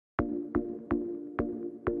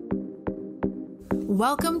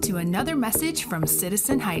Welcome to another message from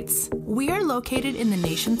Citizen Heights. We are located in the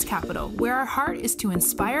nation's capital, where our heart is to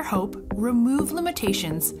inspire hope, remove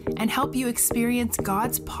limitations, and help you experience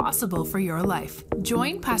God's possible for your life.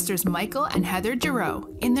 Join Pastors Michael and Heather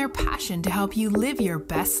Giroux in their passion to help you live your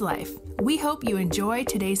best life. We hope you enjoy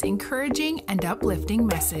today's encouraging and uplifting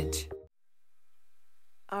message.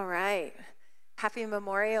 All right. Happy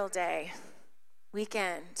Memorial Day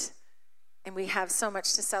weekend. And we have so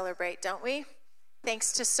much to celebrate, don't we?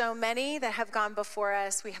 Thanks to so many that have gone before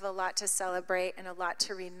us, we have a lot to celebrate and a lot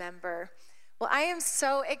to remember. Well, I am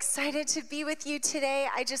so excited to be with you today.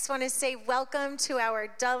 I just want to say welcome to our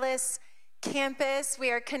Dulles campus.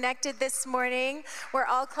 We are connected this morning. We're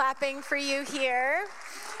all clapping for you here.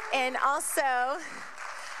 And also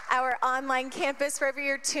our online campus, wherever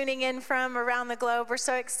you're tuning in from around the globe. We're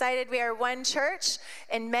so excited. We are one church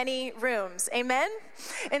in many rooms. Amen?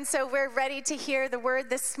 And so we're ready to hear the word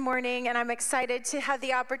this morning, and I'm excited to have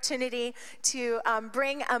the opportunity to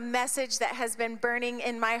bring a message that has been burning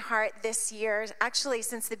in my heart this year, actually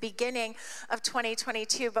since the beginning of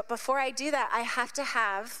 2022. But before I do that, I have to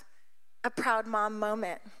have a proud mom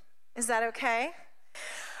moment. Is that okay?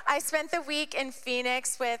 I spent the week in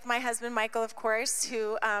Phoenix with my husband, Michael, of course,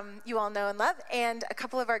 who you all know and love, and a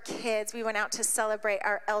couple of our kids. We went out to celebrate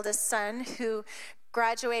our eldest son, who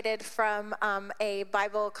graduated from a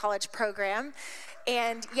Bible college program.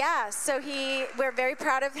 And yeah, so we're very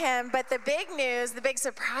proud of him. But the big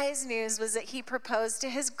surprise news was that he proposed to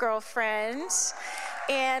his girlfriend.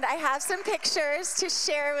 And I have some pictures to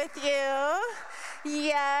share with you.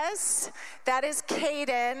 Yes, that is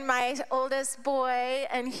Caden, my oldest boy,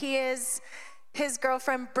 and he is his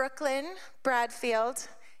girlfriend, Brooklyn Bradfield,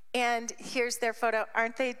 and here's their photo.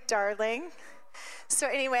 Aren't they darling? So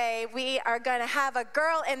anyway, we are going to have a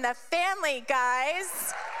girl in the family,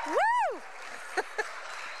 guys. Woo!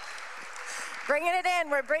 Bringing it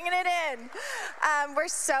in. We're bringing it in. We're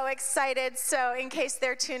so excited. So in case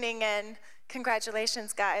they're tuning in,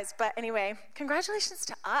 congratulations, guys. But anyway, congratulations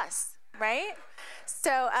to us, right?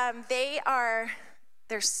 So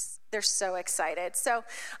they're so excited. So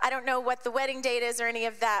I don't know what the wedding date is or any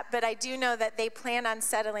of that, but I do know that they plan on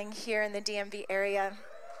settling here in the DMV area.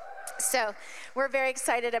 So we're very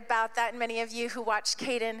excited about that. And many of you who watched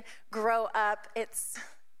Caden grow up, it's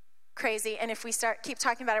crazy. And if we keep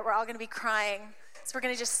talking about it, we're all going to be crying. So we're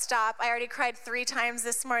going to just stop. I already cried 3 times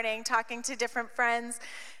this morning talking to different friends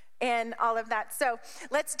and all of that. So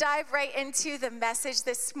let's dive right into the message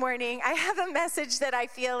this morning. I have a message that I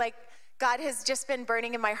feel like God has just been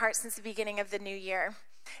burning in my heart since the beginning of the new year.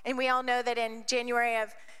 And we all know that in January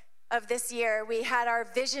of this year, we had our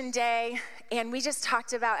Vision Day, and we just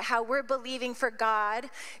talked about how we're believing for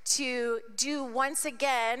God to do once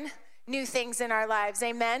again new things in our lives.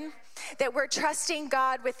 Amen? That we're trusting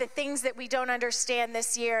God with the things that we don't understand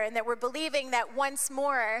this year, and that we're believing that once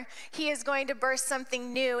more he is going to burst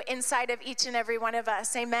something new inside of each and every one of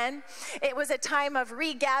us. Amen. It was a time of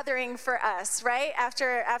regathering for us, right?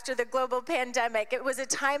 After the global pandemic, it was a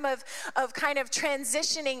time of kind of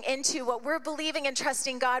transitioning into what we're believing and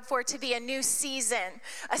trusting God for to be a new season,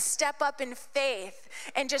 a step up in faith,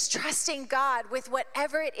 and just trusting God with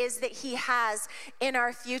whatever it is that he has in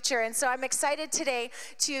our future. And so I'm excited today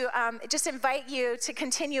to just invite you to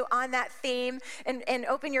continue on that theme and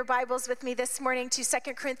open your Bibles with me this morning to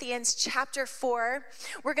 2 Corinthians chapter 4.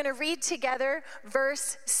 We're going to read together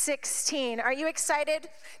verse 16. Are you excited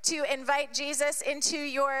to invite Jesus into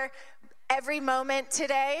your every moment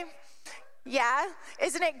today? Yeah?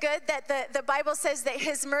 Isn't it good that the Bible says that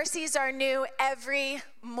his mercies are new every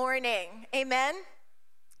morning? Amen?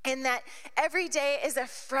 And that every day is a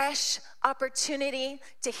fresh opportunity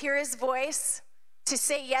to hear his voice, to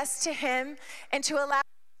say yes to him, and to allow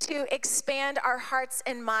to expand our hearts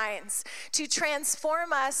and minds, to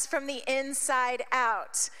transform us from the inside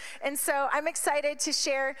out. And so I'm excited to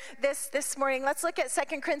share this morning. Let's look at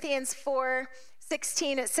 2 Corinthians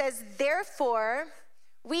 4:16. It says, "Therefore,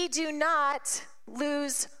 we do not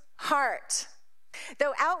lose heart.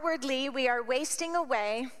 Though outwardly we are wasting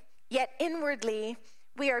away, yet inwardly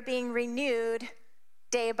we are being renewed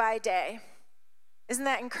day by day." Isn't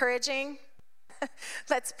that encouraging?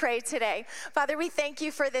 Let's pray today. Father, we thank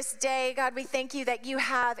you for this day. God, we thank you that you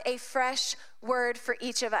have a fresh word for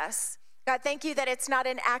each of us. God, thank you that it's not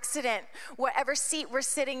an accident. Whatever seat we're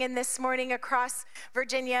sitting in this morning across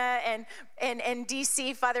Virginia and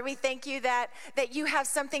DC, Father, we thank you that you have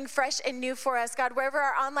something fresh and new for us. God, wherever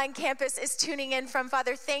our online campus is tuning in from,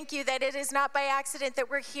 Father, thank you that it is not by accident that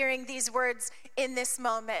we're hearing these words in this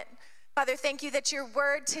moment. Father, thank you that your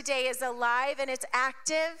word today is alive and it's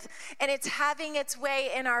active and it's having its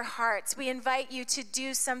way in our hearts. We invite you to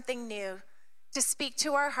do something new to speak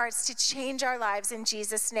to our hearts, to change our lives in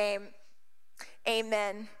Jesus' name.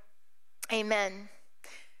 Amen. Amen.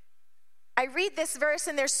 I read this verse,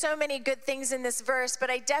 and there's so many good things in this verse, but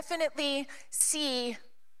I definitely see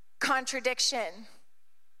contradiction.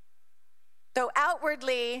 Though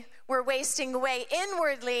outwardly we're wasting away,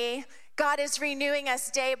 inwardly God is renewing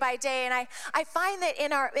us day by day. And I find that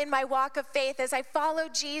in my walk of faith, as I follow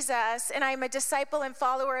Jesus and I'm a disciple and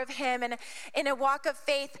follower of him, and in a walk of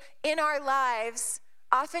faith in our lives,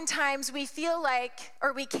 oftentimes we feel like,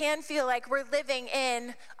 or we can feel like, we're living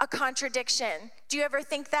in a contradiction. Do you ever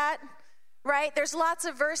think that? Right? There's lots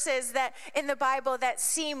of verses that in the Bible that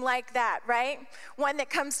seem like that, right? One that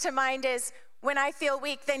comes to mind is, when I feel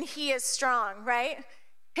weak, then he is strong, right?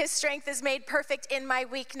 His strength is made perfect in my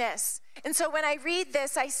weakness. And so when I read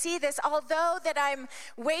this, I see this, although that I'm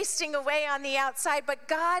wasting away on the outside, but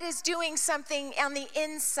God is doing something on the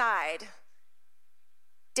inside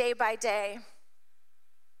day by day.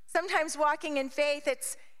 Sometimes walking in faith,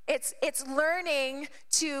 it's learning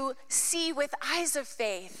to see with eyes of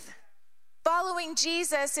faith. Following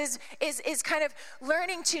Jesus is kind of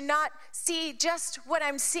learning to not see just what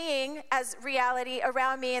I'm seeing as reality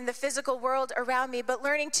around me in the physical world around me, but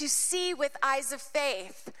learning to see with eyes of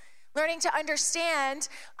faith, learning to understand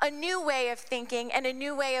a new way of thinking and a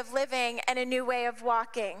new way of living and a new way of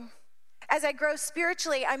walking. As I grow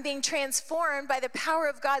spiritually, I'm being transformed by the power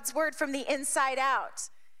of God's word from the inside out.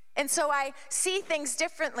 And so I see things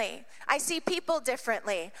differently. I see people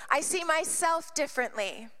differently. I see myself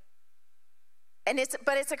differently.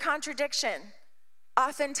 But it's a contradiction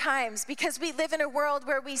oftentimes, because we live in a world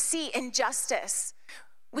where we see injustice.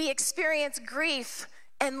 We experience grief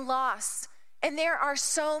and loss. And there are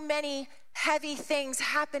so many heavy things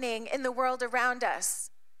happening in the world around us.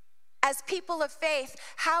 As people of faith,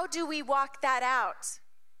 how do we walk that out?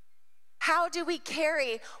 How do we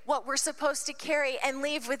carry what we're supposed to carry and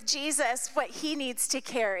leave with Jesus what he needs to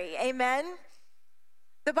carry? Amen?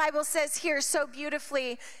 The Bible says here so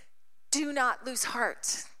beautifully, do not lose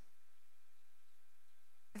heart.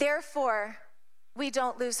 Therefore, we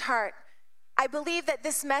don't lose heart. I believe that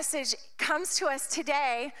this message comes to us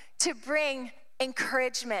today to bring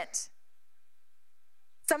encouragement.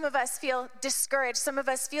 Some of us feel discouraged. Some of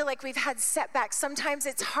us feel like we've had setbacks. Sometimes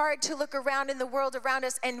it's hard to look around in the world around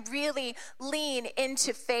us and really lean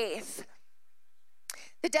into faith.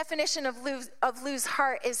 The definition of lose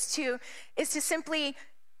heart is to simply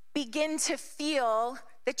begin to feel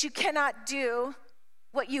that you cannot do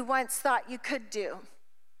what you once thought you could do.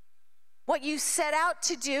 What you set out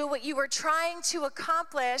to do, what you were trying to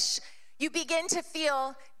accomplish, you begin to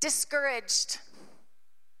feel discouraged.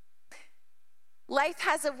 Life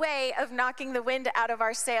has a way of knocking the wind out of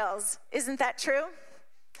our sails. Isn't that true?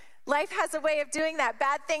 Life has a way of doing that.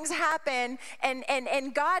 Bad things happen,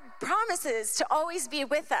 and God promises to always be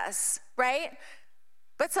with us, right?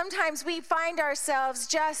 But sometimes we find ourselves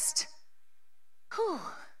just,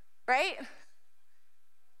 right?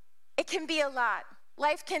 It can be a lot.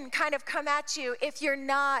 Life can kind of come at you if you're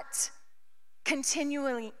not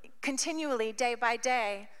continually, day by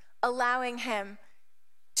day, allowing him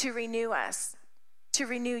to renew us, to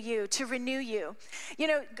renew you, to renew you. You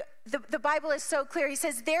know, the Bible is so clear. He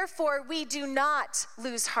says, therefore, we do not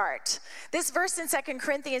lose heart. This verse in 2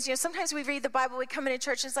 Corinthians, you know, sometimes we read the Bible, we come into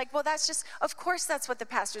church, and it's like, well, that's just, of course that's what the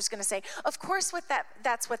pastor's going to say. Of course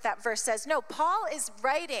that's what that verse says. No, Paul is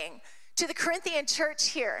writing to the Corinthian church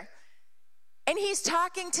here, and he's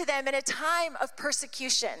talking to them in a time of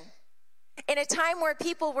persecution, in a time where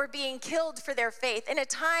people were being killed for their faith, in a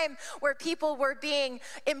time where people were being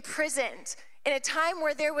imprisoned, in a time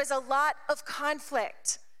where there was a lot of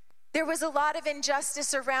conflict. There was a lot of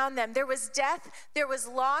injustice around them. There was death, there was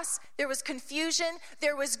loss, there was confusion,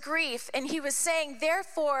 there was grief. And he was saying,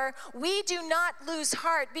 therefore, we do not lose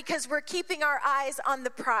heart because we're keeping our eyes on the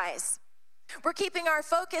prize. We're keeping our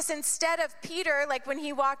focus instead of Peter, like when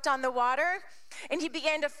he walked on the water, and he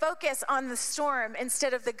began to focus on the storm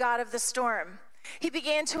instead of the God of the storm. He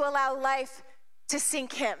began to allow life to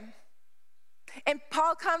sink him. And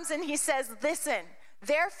Paul comes and he says, listen,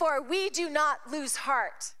 therefore we do not lose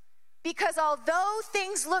heart, because although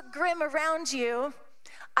things look grim around you,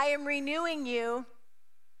 I am renewing you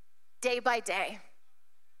day by day.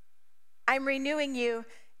 I'm renewing you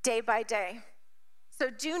day by day. So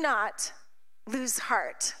do not lose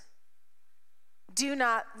heart. Do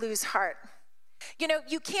not lose heart. You know,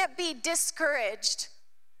 you can't be discouraged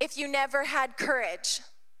if you never had courage,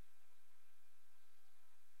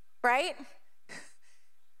 right?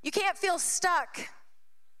 You can't feel stuck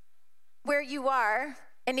where you are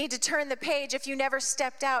and need to turn the page if you never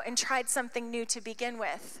stepped out and tried something new to begin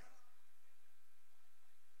with.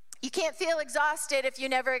 You can't feel exhausted if you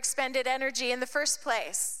never expended energy in the first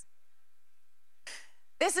place.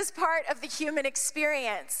 This is part of the human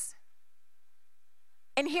experience.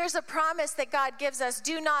 And here's a promise that God gives us: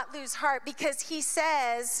 do not lose heart, because he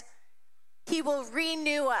says he will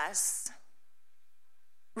renew us.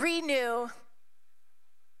 Renew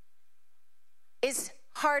is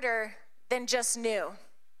harder than just new.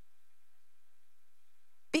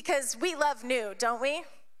 Because we love new, don't we?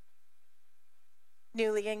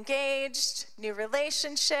 Newly engaged, new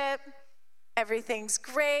relationship, everything's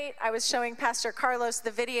great. I was showing Pastor Carlos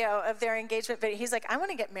the video of their engagement video. He's like, I want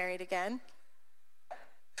to get married again.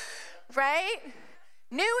 Right?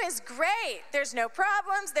 New is great. There's no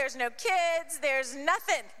problems, there's no kids, there's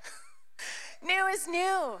nothing. New is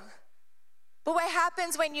new. But what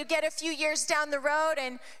happens when you get a few years down the road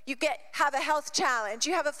and you have a health challenge,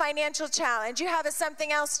 you have a financial challenge, you have a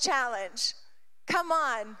something else challenge? Come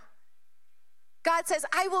on. God says,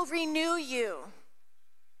 I will renew you.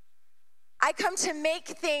 I come to make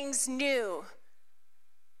things new.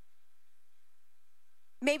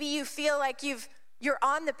 Maybe you feel like you're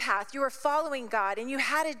on the path, you are following God, and you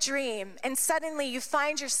had a dream, and suddenly you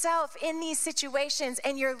find yourself in these situations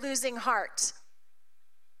and you're losing heart.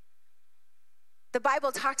 The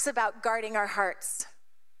Bible talks about guarding our hearts,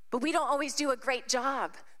 but we don't always do a great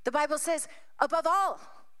job. The Bible says, above all,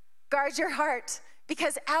 guard your heart,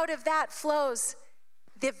 because out of that flows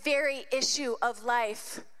the very issue of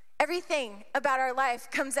life. Everything about our life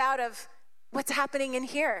comes out of what's happening in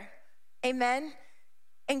here. Amen?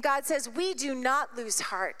 And God says, we do not lose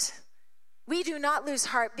heart. We do not lose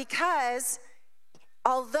heart, because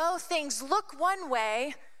although things look one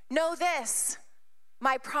way, know this: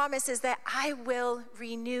 my promise is that I will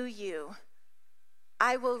renew you.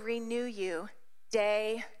 I will renew you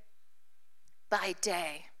day by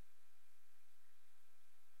day.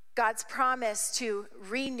 God's promise to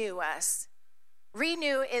renew us.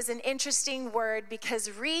 Renew is an interesting word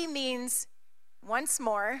because re means once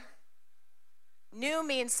more. New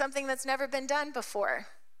means something that's never been done before.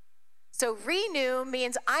 So renew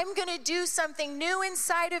means I'm going to do something new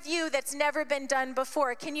inside of you that's never been done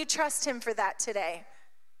before. Can you trust him for that today?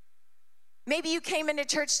 Maybe you came into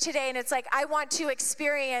church today and it's like, I want to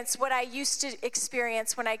experience what I used to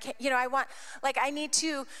experience when I came. I need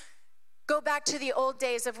to go back to the old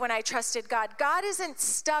days of when I trusted God. God isn't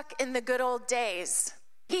stuck in the good old days.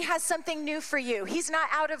 He has something new for you. He's not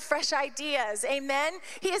out of fresh ideas. Amen?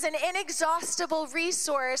 He is an inexhaustible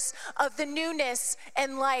resource of the newness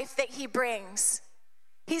and life that he brings.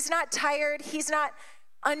 He's not tired. He's not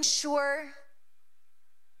unsure.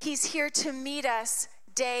 He's here to meet us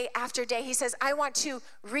day after day. He says, I want to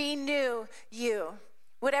renew you.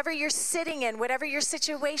 Whatever you're sitting in, whatever your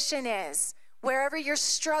situation is, wherever your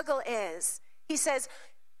struggle is, he says,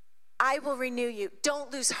 I will renew you.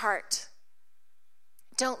 Don't lose heart.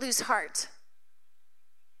 Don't lose heart.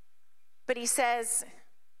 But he says,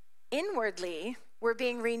 inwardly, we're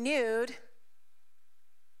being renewed,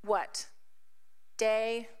 what?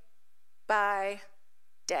 Day by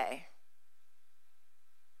day.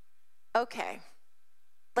 Okay,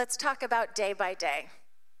 let's talk about day by day.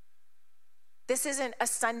 This isn't a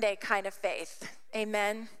Sunday kind of faith,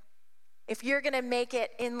 amen? If you're gonna make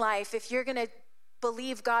it in life, if you're gonna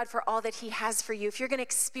believe God for all that he has for you, if you're going to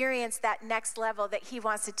experience that next level that he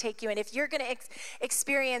wants to take you in, if you're going to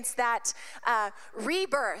experience that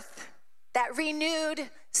rebirth, that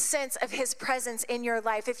renewed sense of his presence in your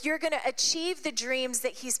life, if you're going to achieve the dreams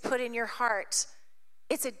that he's put in your heart,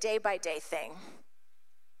 it's a day-by-day thing.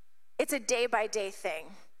 It's a day-by-day thing.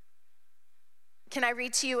 Can I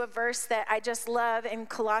read to you a verse that I just love in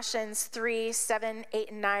Colossians 3, 7,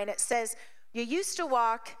 8, and 9? It says, you used to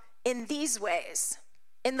walk in these ways,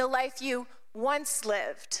 in the life you once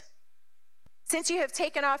lived. Since you have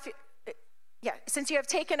taken off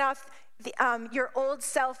your old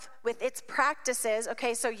self with its practices,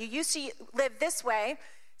 okay, so you used to live this way.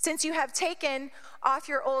 Since you have taken off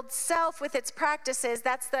your old self with its practices,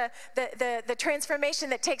 that's the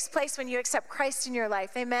transformation that takes place when you accept Christ in your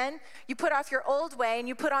life, amen? You put off your old way and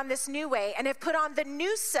you put on this new way, and have put on the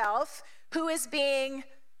new self, who is being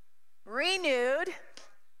renewed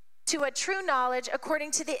to a true knowledge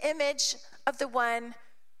according to the image of the one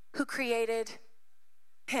who created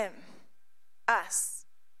him, us,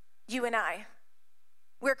 you and I.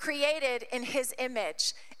 We're created in his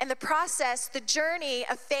image. And the process, the journey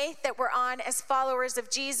of faith that we're on as followers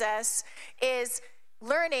of Jesus is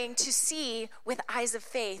learning to see with eyes of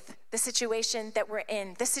faith the situation that we're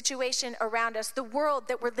in, the situation around us, the world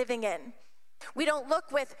that we're living in. We don't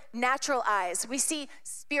look with natural eyes. We see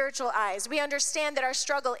spiritual eyes. We understand that our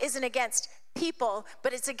struggle isn't against people,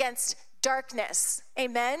 but it's against darkness.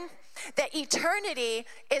 Amen? That eternity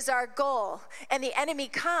is our goal, and the enemy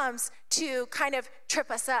comes to kind of trip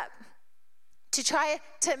us up, to try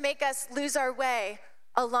to make us lose our way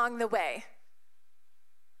along the way.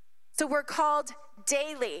 So we're called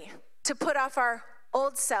daily to put off our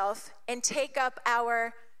old self and take up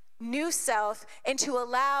our new self, and to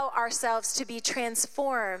allow ourselves to be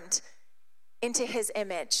transformed into his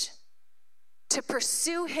image, to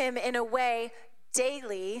pursue him in a way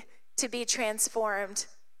daily to be transformed.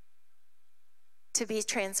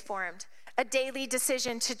 A daily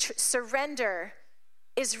decision to surrender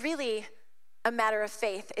is really a matter of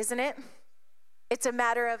faith, isn't it? It's a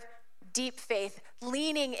matter of deep faith,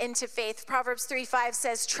 leaning into faith. Proverbs 3:5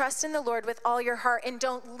 says, trust in the Lord with all your heart and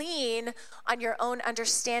don't lean on your own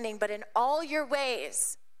understanding, but in all your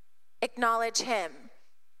ways, acknowledge him.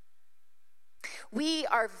 We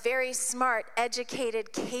are very smart,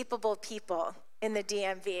 educated, capable people in the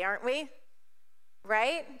DMV, aren't we?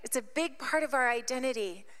 Right? It's a big part of our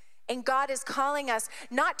identity. And God is calling us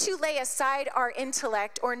not to lay aside our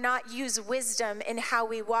intellect or not use wisdom in how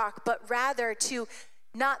we walk, but rather to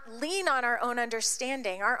not lean on our own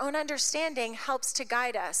understanding. Our own understanding helps to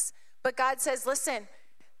guide us. But God says, listen,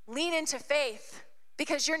 lean into faith,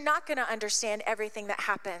 because you're not going to understand everything that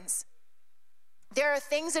happens. There are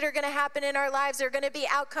things that are going to happen in our lives. There are going to be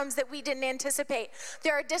outcomes that we didn't anticipate.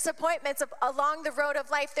 There are disappointments along the road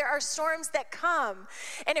of life. There are storms that come.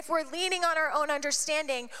 And if we're leaning on our own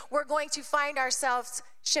understanding, we're going to find ourselves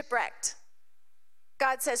shipwrecked.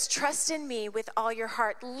 God says, trust in me with all your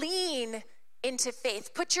heart. Lean into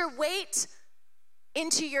faith. Put your weight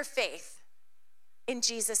into your faith in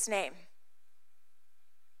Jesus' name.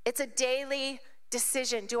 It's a daily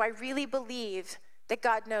decision. Do I really believe that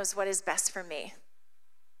God knows what is best for me?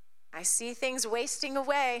 I see things wasting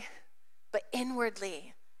away, but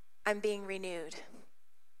inwardly, I'm being renewed.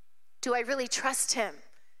 Do I really trust him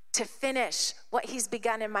to finish what he's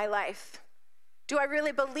begun in my life? Do I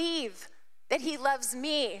really believe that he loves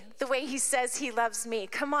me the way he says he loves me?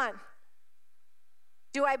 Come on.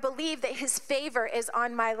 Do I believe that his favor is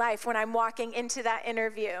on my life when I'm walking into that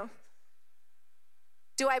interview?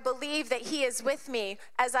 Do I believe that he is with me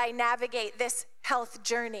as I navigate this health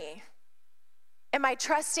journey? Am I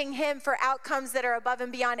trusting him for outcomes that are above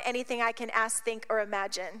and beyond anything I can ask, think, or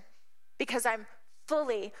imagine? Because I'm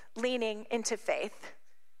fully leaning into faith.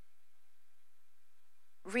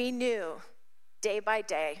 Renew day by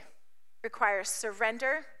day requires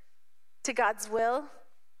surrender to God's will,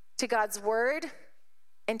 to God's word,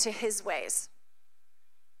 and to his ways.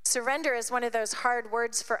 Surrender is one of those hard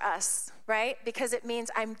words for us, right? Because it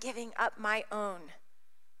means I'm giving up my own.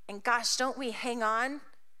 And gosh, don't we hang on?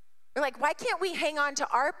 We're like, why can't we hang on to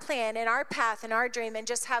our plan and our path and our dream and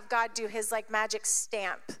just have God do his like magic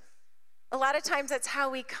stamp? A lot of times that's how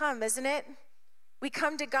we come, isn't it? We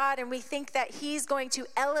come to God and we think that he's going to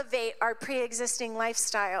elevate our pre-existing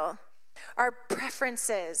lifestyle, our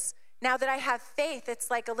preferences. Now that I have faith, it's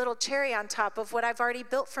like a little cherry on top of what I've already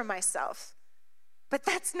built for myself. But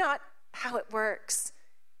that's not how it works.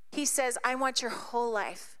 He says, I want your whole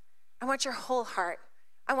life. I want your whole heart.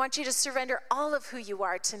 I want you to surrender all of who you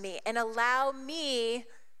are to me and allow me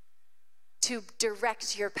to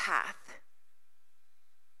direct your path.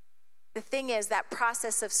 The thing is, that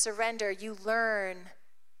process of surrender, you learn,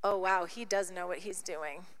 oh wow, he does know what he's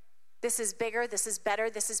doing. This is bigger, this is better,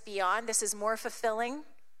 this is beyond, this is more fulfilling.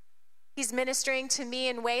 He's ministering to me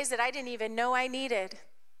in ways that I didn't even know I needed.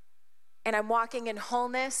 And I'm walking in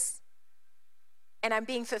wholeness, and I'm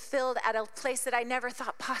being fulfilled at a place that I never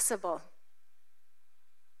thought possible.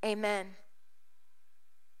 Amen.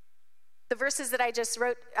 The verses that I just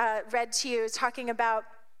read to you, talking about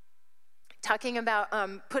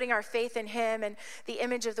putting our faith in him and the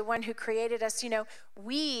image of the one who created us. You know,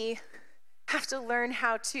 we have to learn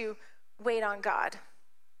how to wait on God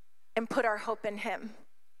and put our hope in him.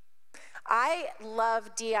 I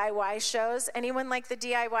love DIY shows. Anyone like the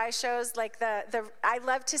DIY shows? Like I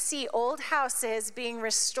love to see old houses being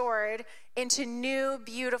restored into new,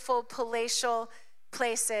 beautiful, palatial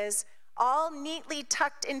places, all neatly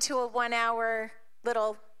tucked into a 1 hour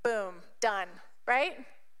little boom, done, right?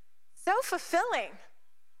 So fulfilling,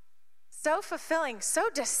 so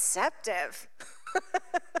deceptive.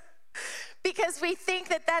 Because we think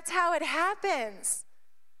that that's how it happens.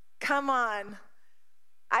 Come on.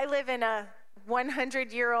 I live in a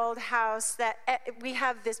 100-year-old house that we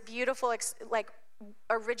have this beautiful, like,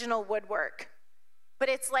 original woodwork. But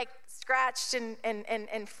it's like scratched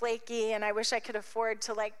and flaky, and I wish I could afford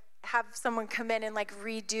to like have someone come in and like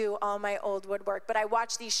redo all my old woodwork. But I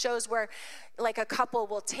watch these shows where like a couple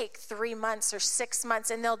will take 3 months or 6 months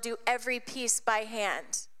and they'll do every piece by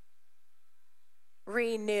hand.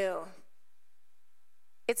 renew.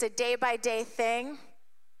 It's a day-by-day thing.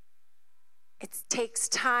 It takes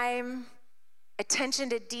time, attention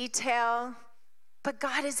to detail, but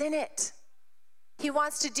God is in it. He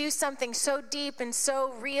wants to do something so deep and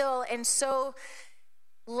so real and so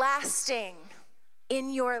lasting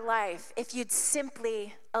in your life if you'd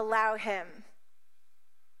simply allow him.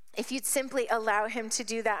 If you'd simply allow him to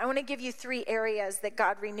do that. I want to give you 3 areas that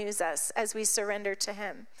God renews us as we surrender to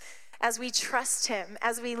him, as we trust him,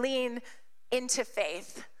 as we lean into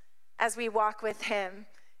faith, as we walk with him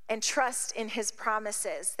and trust in his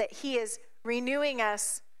promises, that he is renewing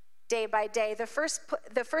us day by day. The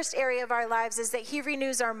first area of our lives is that he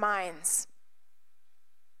renews our minds.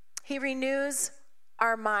 He renews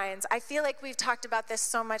our minds. I feel like we've talked about this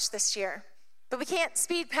so much this year, but we can't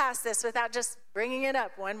speed past this without just bringing it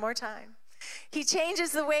up one more time. He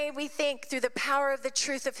changes the way we think through the power of the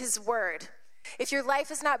truth of his word. If your life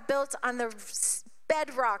is not built on the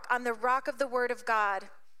bedrock, on the rock of the word of God,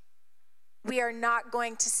 we are not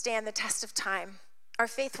going to stand the test of time. Our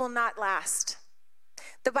faith will not last.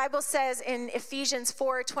 The Bible says in Ephesians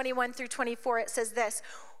 4:21 through 24, it says this: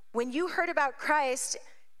 when you heard about Christ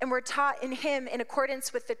and were taught in him in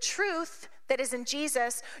accordance with the truth that is in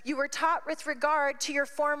Jesus, you were taught with regard to your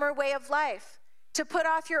former way of life, to put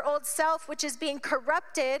off your old self, which is being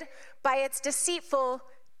corrupted by its deceitful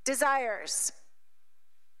desires.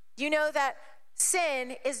 You know that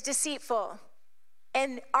sin is deceitful,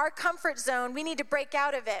 and our comfort zone, we need to break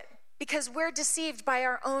out of it because we're deceived by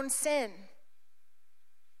our own sin.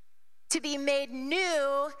 To be made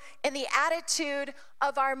new in the attitude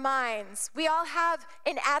of our minds. We all have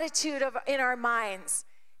an attitude in our minds,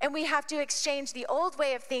 and we have to exchange the old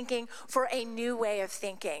way of thinking for a new way of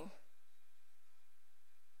thinking.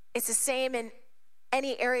 It's the same in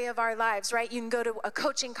any area of our lives, right? You can go to a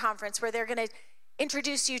coaching conference where they're going to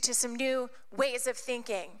introduce you to some new ways of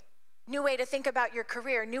thinking. New way to think about your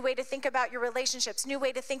career, new way to think about your relationships, new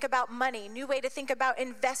way to think about money, new way to think about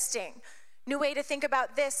investing, new way to think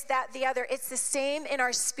about this, that, the other. It's the same in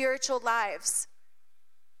our spiritual lives.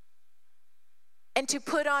 And to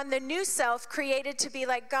put on the new self created to be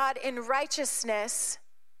like God in righteousness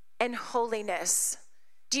and holiness.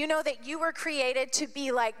 Do you know that you were created to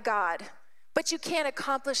be like God, but you can't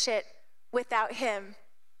accomplish it without him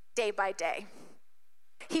day by day?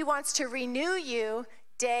 He wants to renew you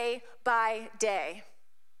day by day.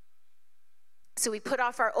 So we put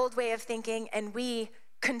off our old way of thinking and we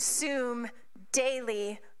consume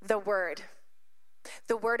daily the word.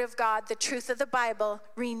 The word of God, the truth of the Bible,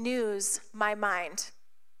 renews my mind.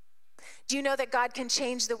 Do you know that God can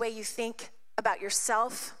change the way you think about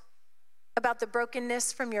yourself, about the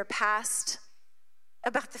brokenness from your past,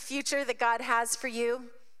 about the future that God has for you?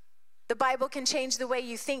 The Bible can change the way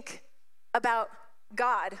you think about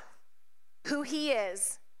God, who he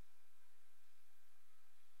is.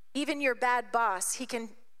 Even your bad boss, he can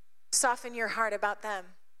soften your heart about them.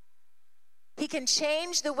 He can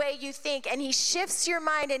change the way you think, and he shifts your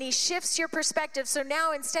mind and he shifts your perspective. So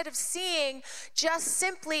now instead of seeing just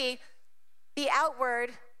simply the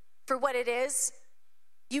outward for what it is,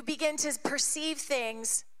 you begin to perceive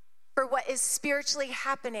things for what is spiritually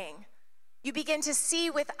happening. You begin to see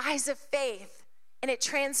with eyes of faith, and it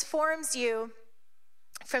transforms you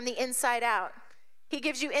from the inside out. He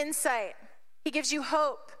gives you insight. He gives you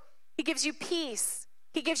hope. He gives you peace.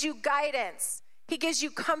 He gives you guidance. He gives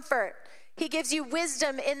you comfort. He gives you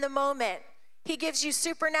wisdom in the moment. He gives you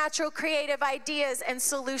supernatural creative ideas and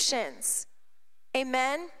solutions.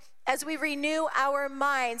 Amen? As we renew our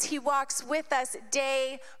minds, he walks with us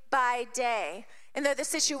day by day. And though the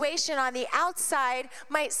situation on the outside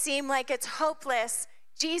might seem like it's hopeless,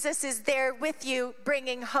 Jesus is there with you,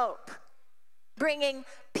 bringing hope, bringing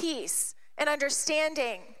peace and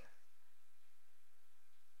understanding.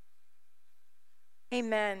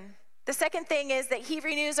 Amen. The second thing is that he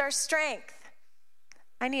renews our strength.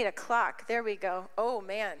 I need a clock. There we go. Oh,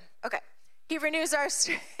 man. Okay. He renews our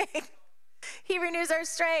strength. He renews our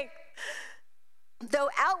strength. Though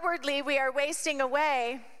outwardly we are wasting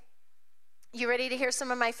away. You ready to hear some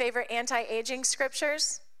of my favorite anti-aging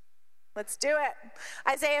scriptures? Let's do it.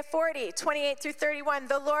 Isaiah 40:28 through 31.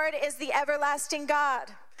 The Lord is the everlasting God,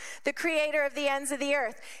 the creator of the ends of the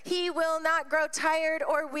earth. He will not grow tired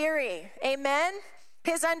or weary. Amen?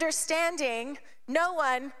 His understanding no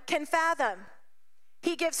one can fathom.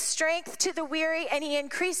 He gives strength to the weary and he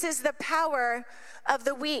increases the power of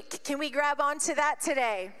the weak. Can we grab onto that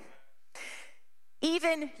today?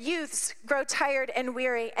 Even youths grow tired and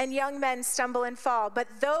weary, and young men stumble and fall. But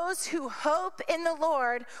those who hope in the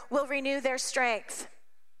Lord will renew their strength.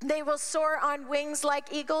 They will soar on wings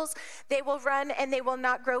like eagles. They will run and they will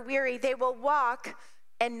not grow weary. They will walk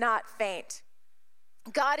and not faint.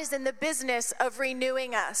 God is in the business of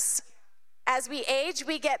renewing us. As we age,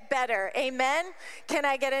 we get better. Amen? Can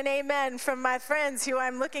I get an amen from my friends who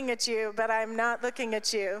I'm looking at you, but I'm not looking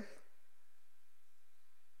at you?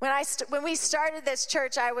 When we started this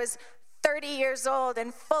church, I was 30 years old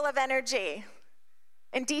and full of energy.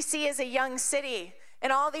 And DC is a young city.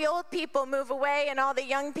 And all the old people move away and all the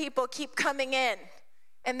young people keep coming in.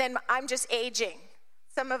 And then I'm just aging.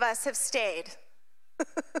 Some of us have stayed.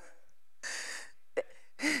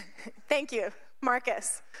 Thank you,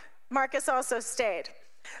 Marcus. Marcus also stayed.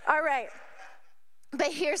 All right.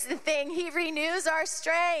 But here's the thing. He renews our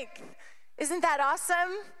strength. Isn't that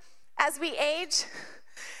awesome? As we age,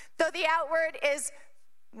 though the outward is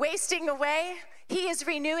wasting away, he is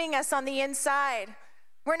renewing us on the inside.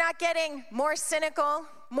 We're not getting more cynical,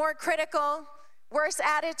 more critical, worse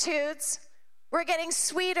attitudes. We're getting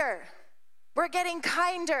sweeter. We're getting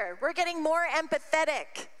kinder. We're getting more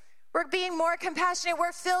empathetic. We're being more compassionate.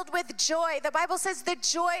 We're filled with joy. The Bible says the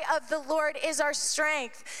joy of the Lord is our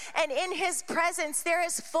strength. And in his presence, there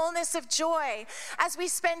is fullness of joy. As we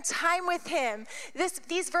spend time with him,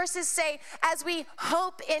 these verses say, as we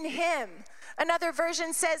hope in him. Another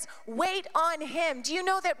version says, wait on him. Do you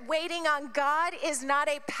know that waiting on God is not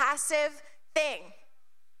a passive thing?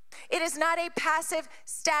 It is not a passive,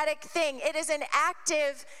 static thing. It is an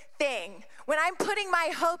active thing. When I'm putting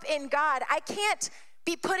my hope in God, I can't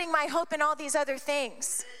be putting my hope in all these other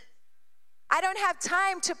things. I don't have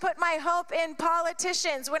time to put my hope in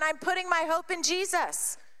politicians when I'm putting my hope in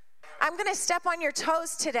Jesus. I'm going to step on your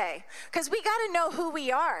toes today because we got to know who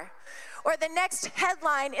we are, or the next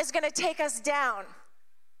headline is going to take us down.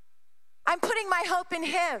 I'm putting my hope in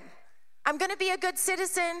him. I'm going to be a good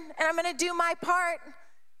citizen and I'm going to do my part,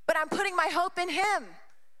 but I'm putting my hope in him.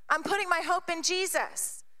 I'm putting my hope in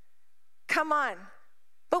Jesus. Come on.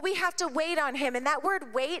 But we have to wait on him, and that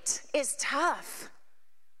word wait is tough.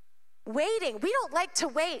 Waiting. We don't like to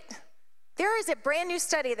wait. There is a brand new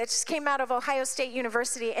study that just came out of Ohio State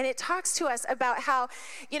University, and it talks to us about how,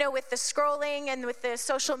 with the scrolling and with the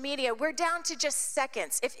social media, we're down to just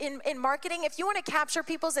seconds. If in marketing, if you want to capture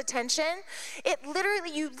people's attention, you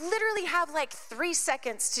literally have like 3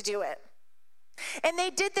 seconds to do it. And they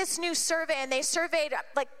did this new survey, and they surveyed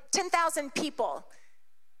like 10,000 people,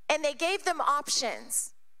 and they gave them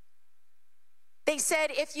options. They said,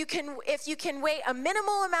 if you can wait a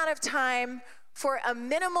minimal amount of time for a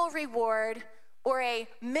minimal reward, or a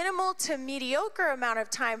minimal to mediocre amount of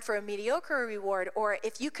time for a mediocre reward, or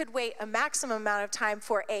if you could wait a maximum amount of time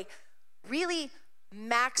for a really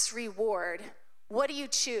max reward, what do you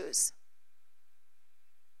choose?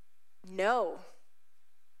 No.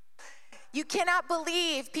 You cannot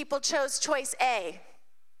believe people chose choice A.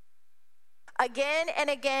 Again and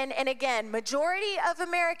again and again, majority of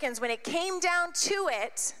Americans, when it came down to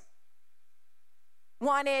it,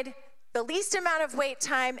 wanted the least amount of wait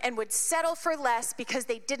time and would settle for less because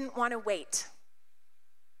they didn't want to wait.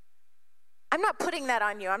 I'm not putting that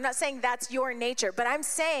on you. I'm not saying that's your nature, but I'm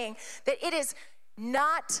saying that it is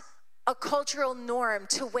not a cultural norm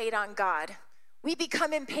to wait on God. We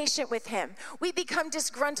become impatient with him. We become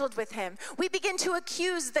disgruntled with him. We begin to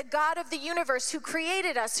accuse the God of the universe who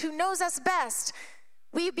created us, who knows us best.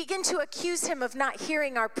 We begin to accuse him of not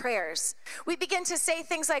hearing our prayers. We begin to say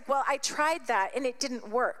things like, well, I tried that and it didn't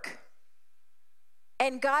work.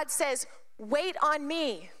 And God says, wait on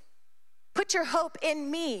me. Put your hope in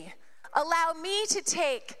me. Allow me to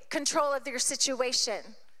take control of your situation.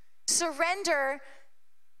 Surrender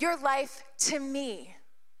your life to me.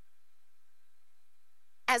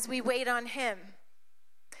 As we wait on him.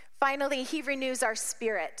 Finally, he renews our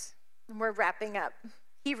spirit. And we're wrapping up.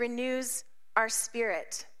 He renews our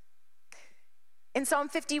spirit. In Psalm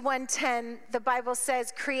 51:10, the Bible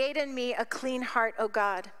says, create in me a clean heart, O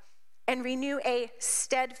God, and renew a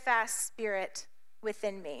steadfast spirit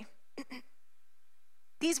within me.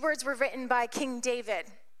 These words were written by King David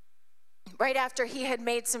right after he had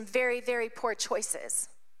made some very, very poor choices.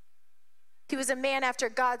 He was a man after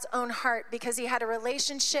God's own heart because he had a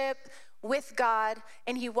relationship with God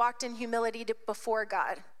and he walked in humility before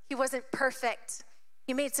God. He wasn't perfect.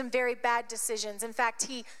 He made some very bad decisions. In fact,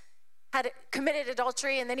 he had committed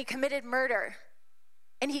adultery and then he committed murder.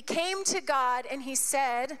 And he came to God and he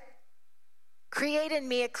said, create in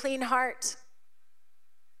me a clean heart.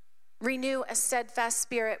 Renew a steadfast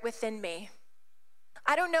spirit within me.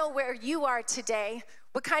 I don't know where you are today,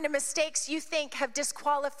 what kind of mistakes you think have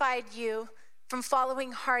disqualified you from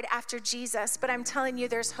following hard after Jesus, but I'm telling you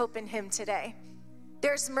there's hope in him today.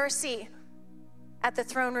 There's mercy at the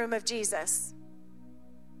throne room of Jesus.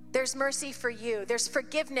 There's mercy for you. There's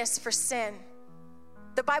forgiveness for sin.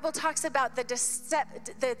 The Bible talks about the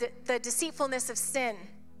deceitfulness of sin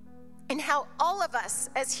and how all of us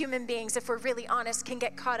as human beings, if we're really honest, can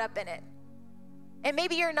get caught up in it. And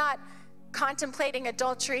maybe you're not contemplating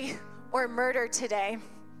adultery or murder today,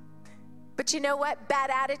 but you know what? Bad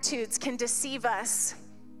attitudes can deceive us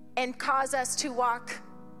and cause us to walk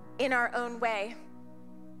in our own way.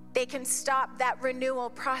 They can stop that renewal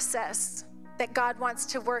process that God wants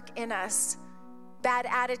to work in us. Bad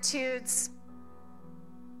attitudes,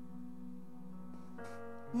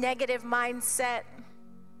 negative mindset,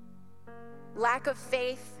 lack of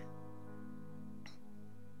faith.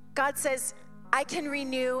 God says, I can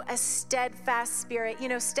renew a steadfast spirit. You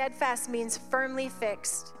know, steadfast means firmly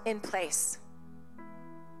fixed in place,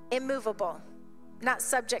 immovable, not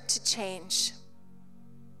subject to change.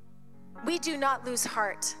 We do not lose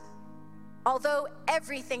heart. Although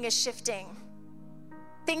everything is shifting,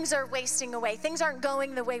 things are wasting away, things aren't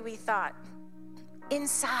going the way we thought.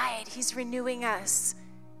 Inside, he's renewing us.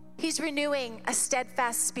 He's renewing a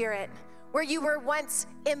steadfast spirit. Where you were once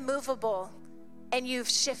immovable and you've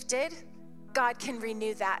shifted, God can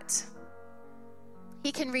renew that.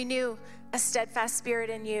 He can renew a steadfast spirit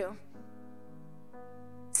in you.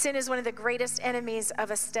 Sin is one of the greatest enemies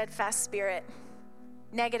of a steadfast spirit.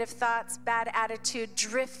 Negative thoughts, bad attitude,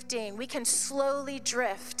 drifting. We can slowly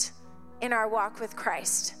drift in our walk with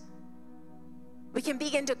Christ. We can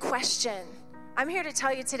begin to question. I'm here to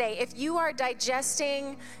tell you today, if you are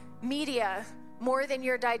digesting media more than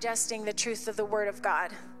you're digesting the truth of the Word of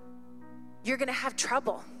God, you're going to have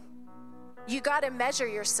trouble. You got to measure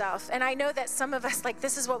yourself. And I know that some of us, like,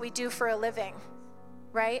 this is what we do for a living,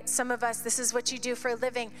 right? Some of us, this is what you do for a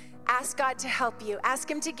living. Ask God to help you. Ask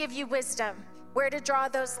him to give you wisdom, where to draw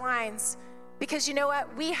those lines. Because you know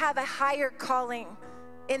what? We have a higher calling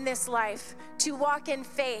in this life to walk in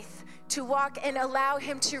faith, to walk and allow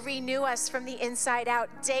him to renew us from the inside out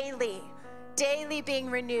daily being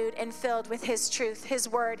renewed and filled with his truth, his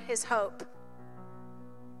word, his hope.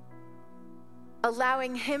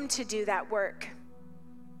 Allowing him to do that work.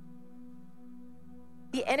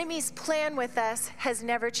 The enemy's plan with us has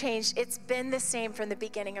never changed. It's been the same from the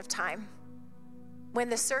beginning of time. When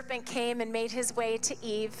the serpent came and made his way to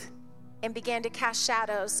Eve and began to cast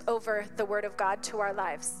shadows over the word of God to our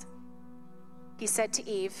lives, he said to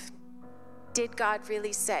Eve, did God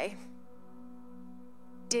really say?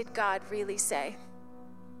 Did God really say?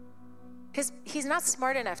 He's not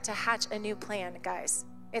smart enough to hatch a new plan, guys.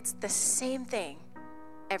 It's the same thing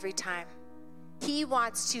every time. He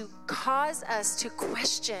wants to cause us to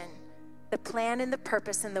question the plan and the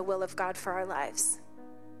purpose and the will of God for our lives.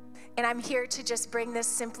 And I'm here to just bring this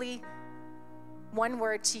simply one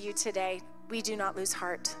word to you today. We do not lose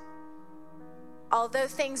heart. Although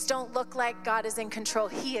things don't look like God is in control,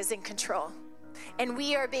 he is in control. And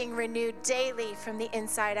we are being renewed daily from the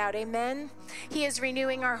inside out. Amen. He is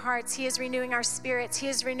renewing our hearts. He is renewing our spirits. He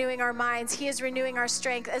is renewing our minds. He is renewing our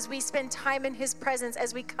strength as we spend time in his presence,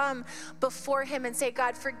 as we come before him and say,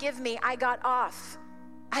 God, forgive me. I got off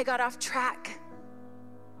track.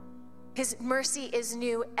 His mercy is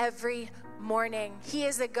new every morning. He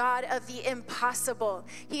is a God of the impossible.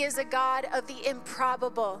 He is a God of the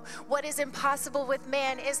improbable. What is impossible with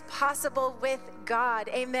man is possible with God.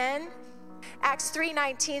 Amen. Acts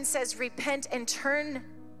 3:19 says, repent and turn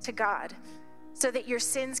to God so that your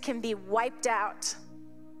sins can be wiped out,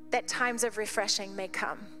 that times of refreshing may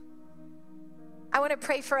come. I want to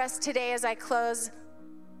pray for us today as I close,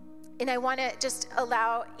 and I want to just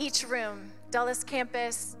allow each room, Dulles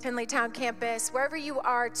campus, Tinley Town campus, wherever you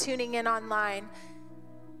are tuning in online,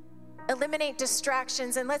 eliminate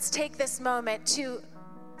distractions, and let's take this moment to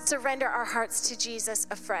surrender our hearts to Jesus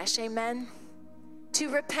afresh. Amen. To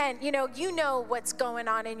repent. You know what's going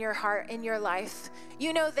on in your heart, in your life.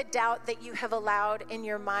 You know the doubt that you have allowed in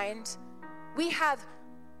your mind.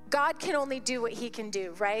 God can only do what he can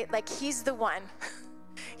do, right? Like, he's the one.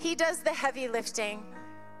 He does the heavy lifting.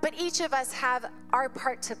 But each of us have our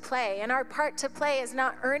part to play. And our part to play is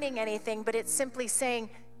not earning anything, but it's simply saying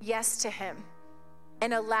yes to him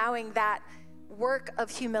and allowing that work of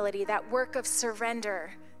humility, that work of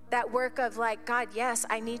surrender, that work of like, God, yes,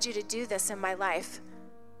 I need you to do this in my life.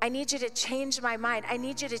 I need you to change my mind. I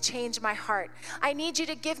need you to change my heart. I need you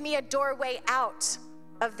to give me a doorway out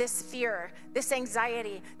of this fear, this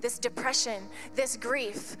anxiety, this depression, this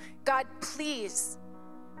grief. God, please.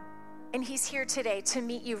 And he's here today to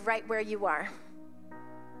meet you right where you are.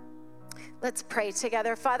 Let's pray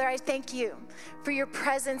together. Father, I thank you for your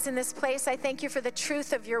presence in this place. I thank you for the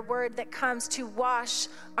truth of your word that comes to wash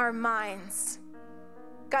our minds.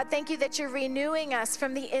 God, thank you that you're renewing us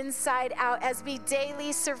from the inside out as we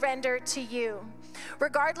daily surrender to you.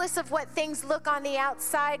 Regardless of what things look on the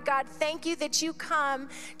outside, God, thank you that you come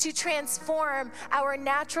to transform our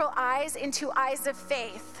natural eyes into eyes of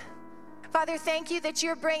faith. Father, thank you that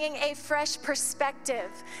you're bringing a fresh perspective,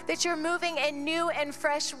 that you're moving in new and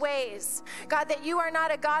fresh ways. God, that you are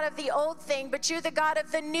not a God of the old thing, but you're the God of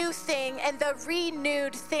the new thing and the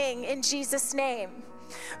renewed thing in Jesus' name.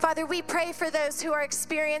 Father, we pray for those who are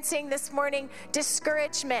experiencing this morning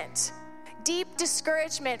discouragement, deep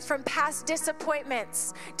discouragement from past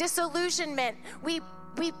disappointments, disillusionment. We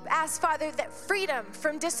ask, Father, that freedom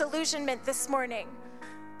from disillusionment this morning.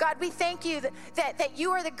 God, we thank you that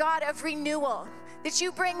you are the God of renewal, that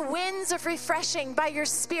you bring winds of refreshing by your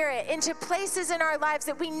Spirit into places in our lives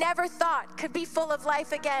that we never thought could be full of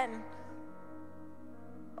life again.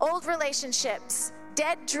 Old relationships,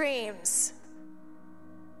 dead dreams,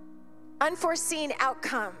 unforeseen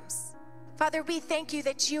outcomes. Father, we thank you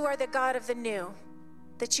that you are the God of the new,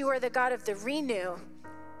 that you are the God of the renew,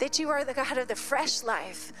 that you are the God of the fresh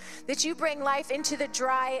life, that you bring life into the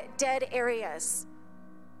dry, dead areas,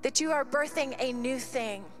 that you are birthing a new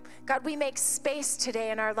thing. God, we make space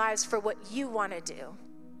today in our lives for what you want to do.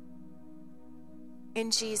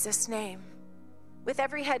 In Jesus' name. With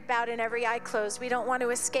every head bowed and every eye closed, we don't want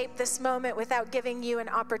to escape this moment without giving you an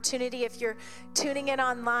opportunity. If you're tuning in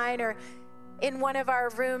online or in one of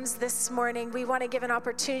our rooms this morning, we want to give an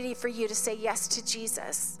opportunity for you to say yes to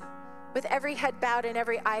Jesus. With every head bowed and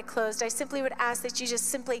every eye closed, I simply would ask that you just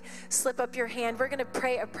simply slip up your hand. We're going to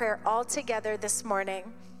pray a prayer all together this morning.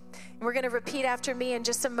 We're going to repeat after me in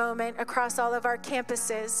just a moment across all of our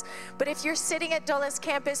campuses. But if you're sitting at Dulles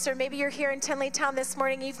campus, or maybe you're here in Tenleytown this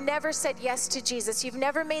morning, you've never said yes to Jesus, you've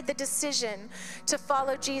never made the decision to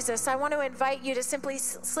follow Jesus, I want to invite you to simply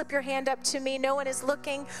slip your hand up to me. No one is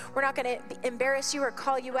looking. We're not going to embarrass you or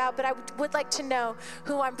call you out, but I would like to know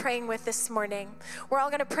who I'm praying with this morning. We're all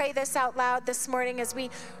going to pray this out loud this morning as we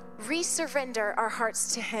resurrender our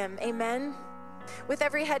hearts to him. Amen. With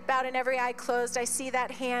every head bowed and every eye closed, I see that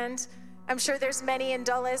hand. I'm sure there's many in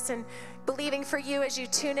Dulles, and believing for you as you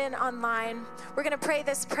tune in online. We're going to pray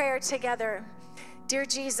this prayer together. Dear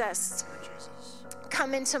Jesus,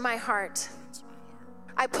 come into my heart.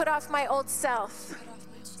 I put off my old self.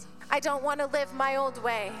 I don't want to live my old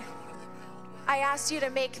way. I ask you to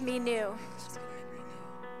make me new.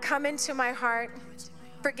 Come into my heart.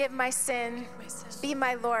 Forgive my sin. Be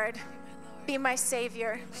my Lord. Be my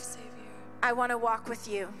Savior. I want to walk with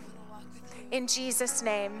you. In Jesus'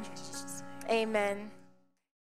 name, amen.